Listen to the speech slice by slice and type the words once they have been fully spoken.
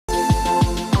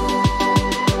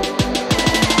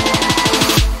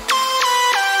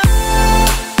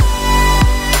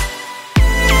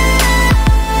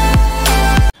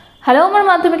Hello আমার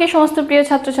মাধ্যমিকের সমস্ত প্রিয়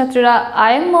ছাত্রছাত্রীরা,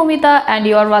 I am Momita and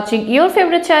you are watching your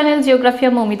favorite channel Geographia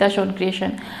Momita Shown Creation।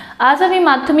 আজ আমি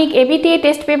মাধ্যমিক ABTA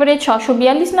টেস্ট পেপারে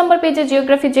 642 নম্বর পেজে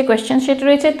জিওগ্রাফির যে কোয়েশ্চেন সেট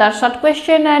রয়েছে তার short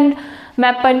question and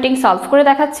map pointing solve করে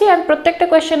দেখাচ্ছি আর প্রত্যেকটা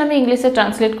কোয়েশ্চেন আমি ইংলিশে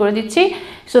ট্রান্সলেট করে দিচ্ছি।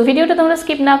 সো ভিডিওটা তোমরা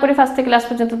স্কিপ না করে ফার্স্ট থেকে লাস্ট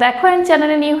পর্যন্ত দেখো এন্ড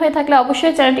চ্যানেলে নিউ হয়ে থাকলে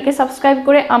অবশ্যই চ্যানেলটিকে সাবস্ক্রাইব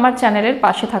করে আমার চ্যানেলের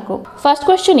পাশে থাকো। ফার্স্ট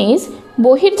কোয়েশ্চেন ইজ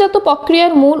বহির্জাত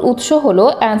প্রক্রিয়ার মূল উৎস হলো,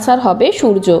 অ্যান্সার হবে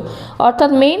সূর্য,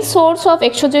 অর্থাৎ main source of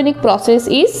exogenic process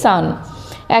is সান।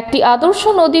 একটি আদর্শ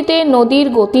নদীতে নদীর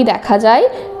গতি দেখা যায়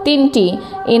তিনটি।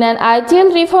 In an ideal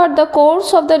river the course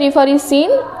of the river is seen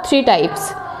three types.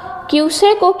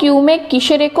 Cusec O cumec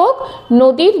কিসের একক?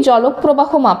 নদীর জলপ্রবাহ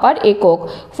মাপার একক।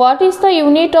 What is the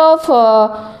unit of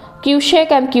cusec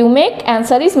and cumec?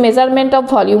 Answer is measurement of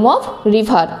volume of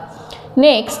river.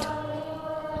 Next,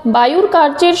 বায়ুর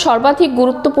কার্যের সর্বাধিক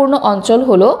গুরুত্বপূর্ণ অঞ্চল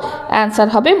হলো, অ্যান্সার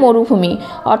হবে মরুভূমি,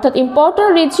 অর্থাৎ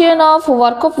important region of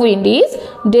work of wind is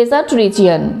dessert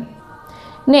region.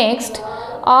 Next,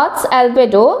 earths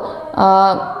albedo,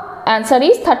 answer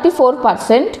is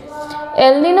 34%।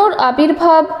 এলনিনোর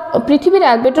আবির্ভাব, পৃথিবীর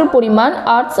অ্যালবেডোর পরিমাণ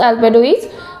আর্থস অ্যালবেডো ইজ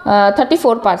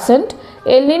 34%।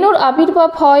 এলনিনোর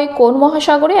আবির্ভাব হয় কোন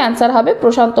মহাসাগরে? অ্যান্সার হবে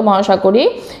প্রশান্ত মহাসাগরে।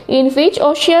 In which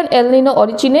Ocean El Niño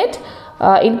originate?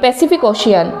 In Pacific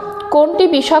Ocean. কোনটি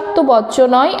বিষাক্ত বর্জ্য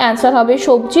নয়? অ্যান্সার হবে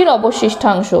সবজির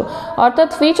অবশিষ্টাংশ, অর্থাৎ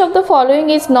which of the following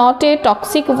is not a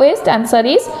toxic West? Answer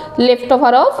is left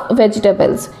over of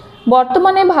vegetables.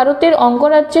 বর্তমানে ভারতের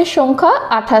অঙ্গরাজ্যের সংখ্যা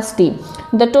 28টি।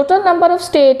 The total number of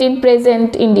state in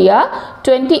present India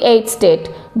 28 state.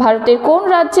 ভারতের কোন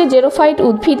রাজ্যে জেরোফাইট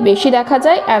উদ্ভিদ বেশি দেখা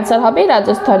যায়? অ্যান্সার হবে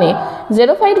রাজস্থানে।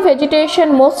 Xerophyte vegetation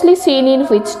mostly seen in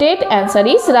which state? Answer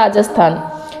is Rajasthan.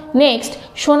 Next,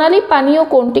 সোনালী পানীয়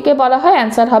কোনটিকে বলা হয়?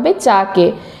 অ্যান্সার হবে চাকে।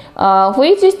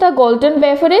 Which is the golden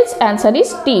beverage? Answer is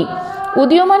টি।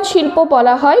 উদীয়মান শিল্প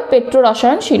বলা হয়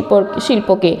পেট্রোরসায়ন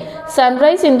শিল্পকে।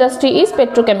 Sunrise industry is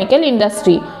petrochemical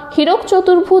industry. হীরক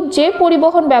চতুর্ভুজ যে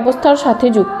পরিবহন ব্যবস্থার সাথে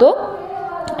যুক্ত?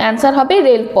 অ্যান্সার হবে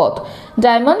রেলপথ।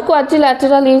 Diamond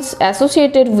quadrilateral is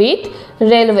associated with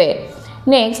railway.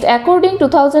 Next, according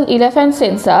 2011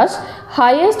 census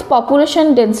highest population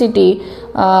density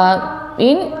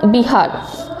in Bihar.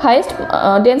 Highest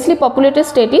densely populated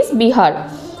state is Bihar.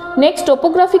 Next,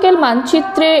 topographical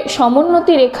মানচিত্রে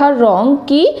সমোন্নতি রেখার রং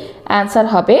কি? অ্যান্সার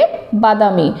হবে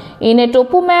বাদামি। In a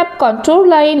topo map contour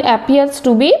line appears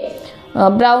to be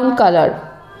brown color.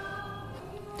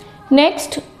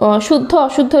 Next, শুদ্ধ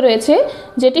অশুদ্ধ রয়েছে।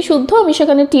 যেটি শুদ্ধ আমি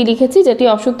সেখানে টি লিখেছি, যেটি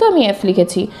অশুদ্ধ আমি এফ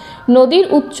লিখেছি। নদীর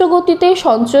উচ্চ গতিতে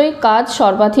সঞ্চয় কাজ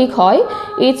সর্বাধিক হয়,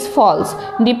 it's false.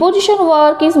 Deposition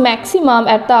work is maximum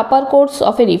at the upper course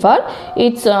of A river,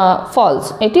 it's false,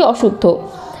 এটি অশুদ্ধ।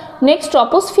 নেক্সট,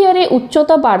 ট্রপোস্ফিয়ারে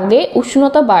উচ্চতা বাড়লে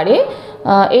উষ্ণতা বাড়ে,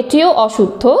 এটিও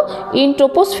অশুদ্ধ। In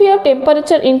troposphere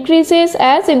temperature increases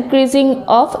as increasing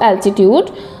of altitude,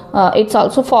 it's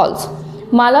also false.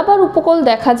 Malabar উপকূল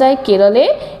দেখা যায় কেরলে,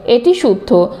 এটি শুদ্ধ।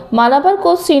 Malabar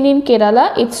coast seen in Kerala,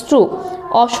 it's true.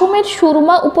 অসমের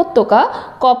সুরমা উপত্যকা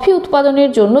কফি উৎপাদনের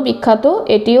জন্য বিখ্যাত,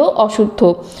 এটিও অশুদ্ধ।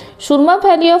 Surma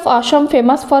valley of Assam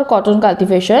famous for cotton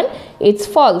cultivation, it's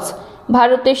false.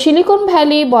 ভারতের সিলিকন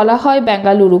ভ্যালি বলা হয়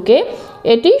বেঙ্গালুরুকে,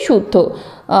 এটি শুদ্ধ।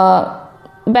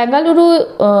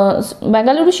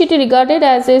 Bengaluru city regarded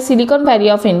as a silicon valley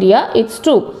of India, it's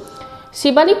true.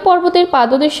 Shivalik পর্বতের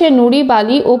পাদদেশে নুড়ি,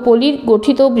 বালি ও পলির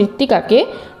গঠিত মৃত্তিকাকে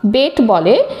বেট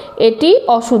বলে, এটি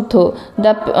অশুদ্ধ।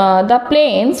 The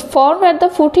plains form at the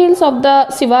foothills of the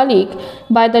Shivalik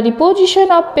by the deposition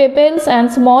of পেবেলস and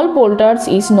small boulders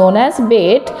is known as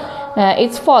bet,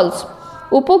 it's false.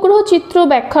 উপগ্রহ চিত্র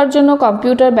ব্যাখ্যার জন্য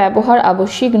কম্পিউটার ব্যবহার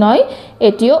আবশ্যিক নয়,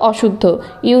 এটিও অশুদ্ধ।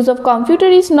 Use of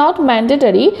computer is not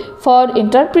mandatory for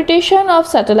interpretation of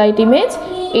satellite image,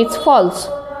 it's false.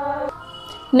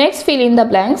 Next, fill in the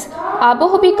blanks.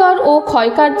 আবহবিকার ও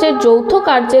ক্ষয়কার্যের যৌথ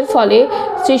কার্যের ফলে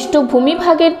সৃষ্ট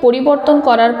ভূমিভাগের পরিবর্তন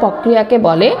করার প্রক্রিয়াকে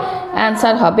বলে?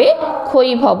 অ্যান্সার হবে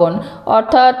ক্ষয়ীভবন,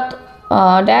 অর্থাৎ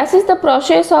dash is the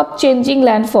process of changing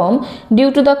landform due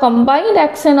to the combined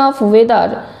action of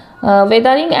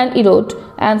Wuthering and Erode,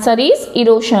 answer is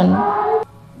erosion.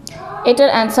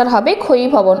 এটার অ্যান্সার হবে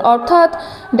ক্ষয়ীভবন, অর্থাৎ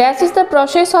dash is the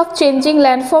process of changing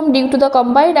landform due to the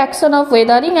combined action of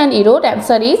Wuthering and Erode,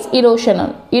 answer is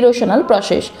erosional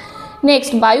process.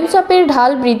 Next, বায়ুচাপের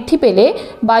ঢাল বৃদ্ধি পেলে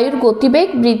বায়ুর গতিবেগ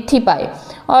বৃদ্ধি পায়,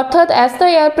 অর্থাৎ as the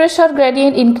air pressure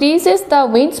gradient increases the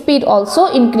wind speed also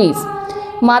increase.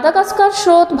 Madagascar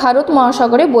স্রোত ভারত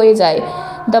মহাসাগরে বয়ে যায়।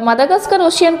 The Madagascar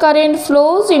Ocean current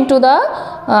flows into the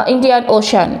Indian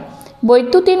ocean.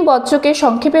 বৈদ্যুতিন বজ্রকে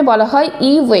সংক্ষেপে বলা হয়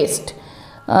ই West.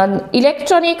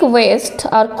 Electronic waste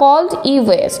are called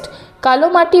e-waste. কালো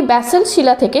মাটি ব্যাসল্ট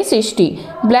শিলা থেকে সৃষ্টি।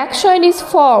 Black soil is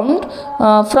formed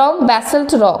from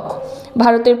basalt rock.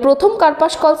 ভারতের প্রথম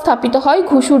কার্পাস কল স্থাপিত হয়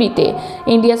ঘুষুরিতে।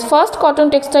 India's first cotton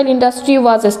textile industry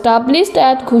was established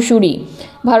at Ghusuri.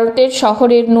 ভারতের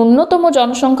শহরের ন্যূনতম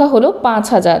জনসংখ্যা হল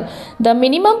 5000। The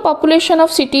minimum population of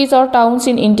সিটিজ or towns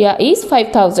in India is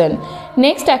 5000।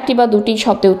 Next একটি বা দুটি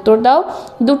শব্দে উত্তর দাও।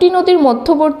 দুটি নদীর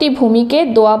মধ্যবর্তী ভূমিকে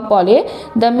দোয়াব বলে।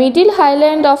 The middle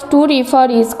highland of to river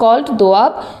is called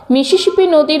doab. Mississippi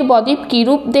নদীর বদ্বীপ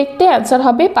কিরূপ দেখতে? অ্যান্সার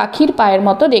হবে পাখির পায়ের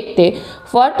মতো দেখতে।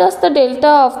 What does the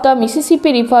delta of the Mississippi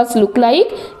reverse look like?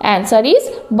 Answer is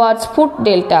birds foot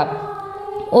delta.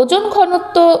 ওজন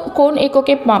ঘনত্ব কোন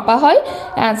এককে মাপা হয়?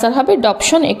 অ্যান্সার হবে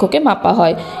ডপশন এককে মাপা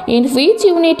হয়। In which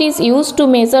unit is use to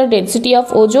measure density of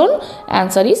ওজন?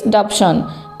 Answer is ডপশন।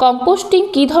 কম্পোস্টিং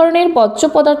কী ধরনের বর্জ্য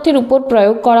পদার্থের উপর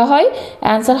প্রয়োগ করা হয়?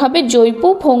 অ্যান্সার হবে জৈব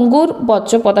ভঙ্গুর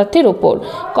বর্জ্য পদার্থের উপর।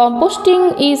 Composting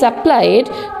is applied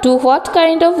to what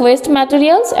kind of West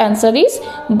materials? Answer is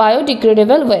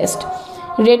biodegradable West.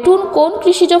 Ratoon কোন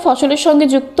কৃষিজ ফসলের সঙ্গে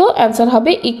যুক্ত? অ্যান্সার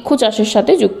হবে ইক্ষু চাষের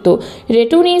সাথে যুক্ত।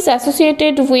 Ratoon is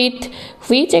associated with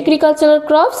which agricultural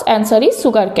crops? Answer is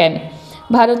sugar cane.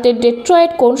 ভারতের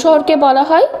ডেট্রয়েট কোন শহরকে বলা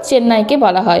হয়? চেন্নাইকে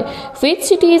বলা হয়। Which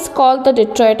city is called the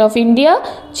Detroit of India?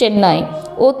 Chennai.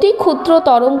 অতি ক্ষুদ্র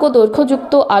তরঙ্গ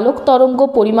দৈর্ঘ্যযুক্ত আলোক তরঙ্গ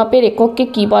পরিমাপের এককে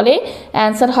কি বলে?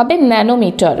 অ্যান্সার হবে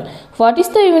nanometre. What is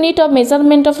the unit of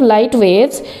measurement of light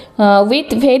waves with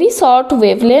very short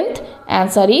wavelength?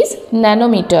 Answer is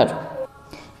nanometre.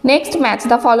 Next match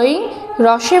the following.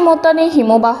 রসে মোতানে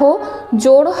হিমবাহ,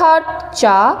 জোড়হাট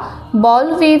চা,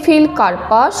 বলভিভিল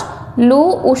কার্পাস, লু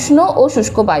উষ্ণ ও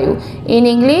শুষ্ক বায়ু। ইন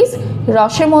ইংলিশ,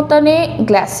 রসে মোতানে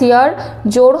গ্লেসিয়ার,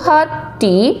 জোড়হাট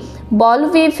টি,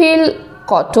 বলভিভিল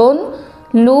কটন,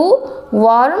 লু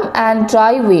warm and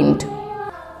dry wind.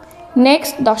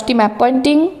 Next 10টি ম্যাপ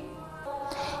পয়েন্টিং।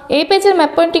 এই পেজের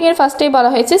ম্যাপ পয়েন্টিংয়ের ফার্স্টেই বলা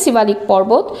হয়েছে শিবালিক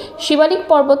পর্বত। শিবালিক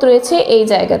পর্বত রয়েছে এই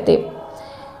জায়গাতে,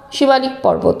 শিবালিক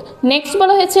পর্বত। নেক্সট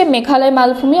বলা হয়েছে মেঘালয়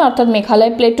মালভূমি অর্থাৎ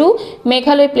মেঘালয় প্লেটু।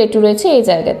 মেঘালয় প্লেটু রয়েছে এই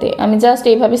জায়গাতে। আমি জাস্ট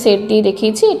এইভাবে সেট দিয়ে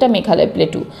দেখিয়েছি, এটা মেঘালয়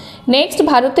প্লেটু। নেক্সট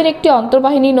ভারতের একটি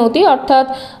অন্তর্বাহিনী নদী অর্থাৎ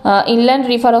ইনল্যান্ড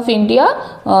রিভার অফ ইন্ডিয়া,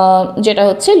 যেটা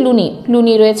হচ্ছে লুনি।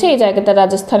 লুনি রয়েছে এই জায়গাতে,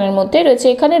 রাজস্থানের মধ্যে রয়েছে।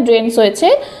 এখানে ড্রেনস হয়েছে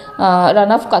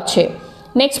রান অফ কাছে।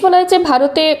 নেক্সট বলা হয়েছে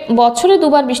ভারতে বছরে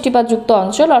দুবার বৃষ্টিপাতযুক্ত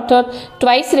অঞ্চল অর্থাৎ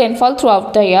twice rainfall through out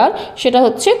the year, সেটা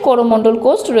হচ্ছে করমণ্ডল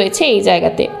কোস্ট রয়েছে এই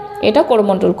জায়গাতে, এটা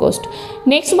করমণ্ডল কোস্ট।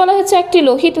 নেক্সট বলা হয়েছে একটি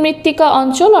লোহিত মৃত্তিকা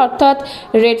অঞ্চল অর্থাৎ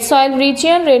red soil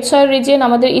region. Red soil region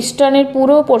আমাদের ইস্টার্নের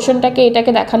পুরো পোর্শনটাকে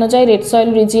এটাকে দেখানো যায় রেড সয়েল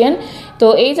রিজিয়ন। তো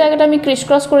এই জায়গাটা আমি ক্রিস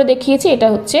ক্রস করে দেখিয়েছি, এটা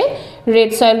হচ্ছে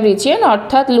রেড সয়েল রিজিয়ন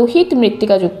অর্থাৎ লোহিত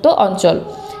মৃত্তিকাযুক্ত অঞ্চল।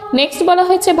 নেক্সট বলা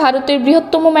হয়েছে ভারতের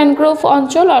বৃহত্তম ম্যানগ্রোভ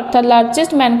অঞ্চল অর্থাৎ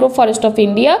largest mangrove forest of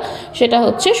India, সেটা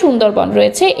হচ্ছে সুন্দরবন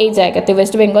রয়েছে এই জায়গাতে,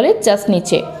 ওয়েস্ট বেঙ্গলের জাস্ট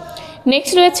নিচে।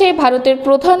 নেক্সট রয়েছে ভারতের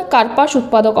প্রধান কার্পাস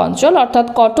উৎপাদক অঞ্চল অর্থাৎ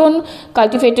কটন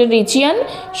কাল্টিভেটেড রিজিয়ন,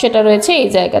 সেটা রয়েছে এই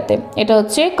জায়গাতে, এটা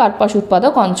হচ্ছে কার্পাস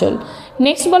উৎপাদক অঞ্চল।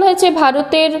 নেক্সট বলা হয়েছে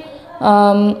ভারতের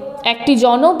একটি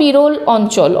জনবিরল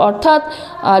অঞ্চল অর্থাৎ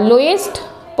লোয়েস্ট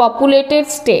পপুলেটেড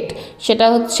স্টেট, সেটা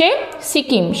হচ্ছে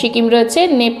সিকিম। সিকিম রয়েছে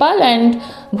নেপাল অ্যান্ড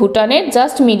ভুটানের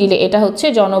জাস্ট মিডিলে, এটা হচ্ছে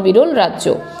জনবিরল রাজ্য।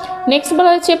 নেক্সট বলা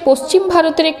হয়েছে পশ্চিম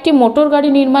ভারতের একটি মোটর গাড়ি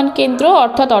নির্মাণ কেন্দ্র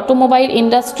অর্থাৎ অটোমোবাইল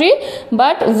ইন্ডাস্ট্রি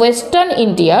বাট ওয়েস্টার্ন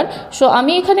ইন্ডিয়ার। সো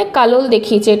আমি এখানে কালোল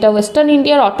দেখিয়েছি, এটা ওয়েস্টার্ন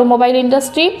ইন্ডিয়ার অটোমোবাইল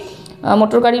ইন্ডাস্ট্রি,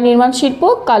 মোটর গাড়ি নির্মাণ শিল্প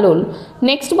কালোল।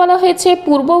 নেক্সট বলা হয়েছে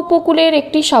পূর্ব উপকূলের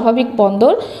একটি স্বাভাবিক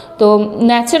বন্দর, তো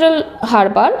ন্যাচারাল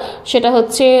হারবার, সেটা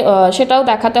হচ্ছে সেটাও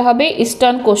দেখাতে হবে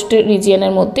ইস্টার্ন কোস্টাল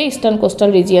রিজিয়নের মধ্যে, ইস্টার্ন কোস্টাল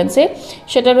রিজিয়ন্সে,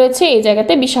 সেটা রয়েছে এই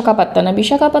জায়গাতে বিশাখাপত্তনম।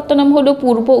 বিশাখাপত্তনম হলো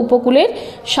পূর্ব উপকূলের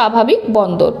স্বাভাবিক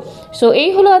বন্দর। সো এই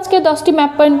হলো আজকে 10টি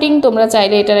ম্যাপ পয়েন্টিং। তোমরা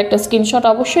চাইলে এটার একটা স্ক্রিনশট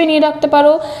অবশ্যই নিয়ে রাখতে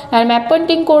পারো। আর ম্যাপ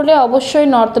পয়েন্টিং করলে অবশ্যই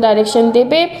নর্থ ডাইরেকশন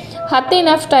দেবে, হাতে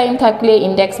ইনাফ টাইম থাকলে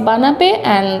ইন্ডেক্স বানাবে,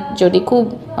 অ্যান্ড যদি খুব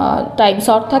টাইম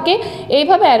শর্ট থাকে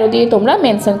এইভাবে অ্যারো দিয়ে তোমরা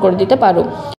মেনশন করে দিতে পারো।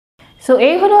 সো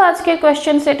এই হলো আজকের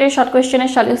কোয়েশ্চেন সেটের short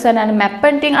কোয়েশ্চেনের solution and map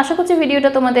painting. আশা করছি ভিডিওটা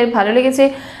তোমাদের ভালো লেগেছে।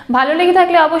 ভালো লেগে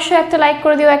থাকলে অবশ্যই একটা লাইক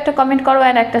করে দিও, একটা কমেন্ট করো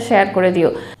অ্যান্ড একটা শেয়ার করে দিও।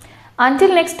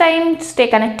 Until next time, stay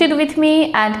connected with me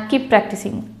and keep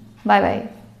practicing. Bye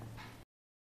bye.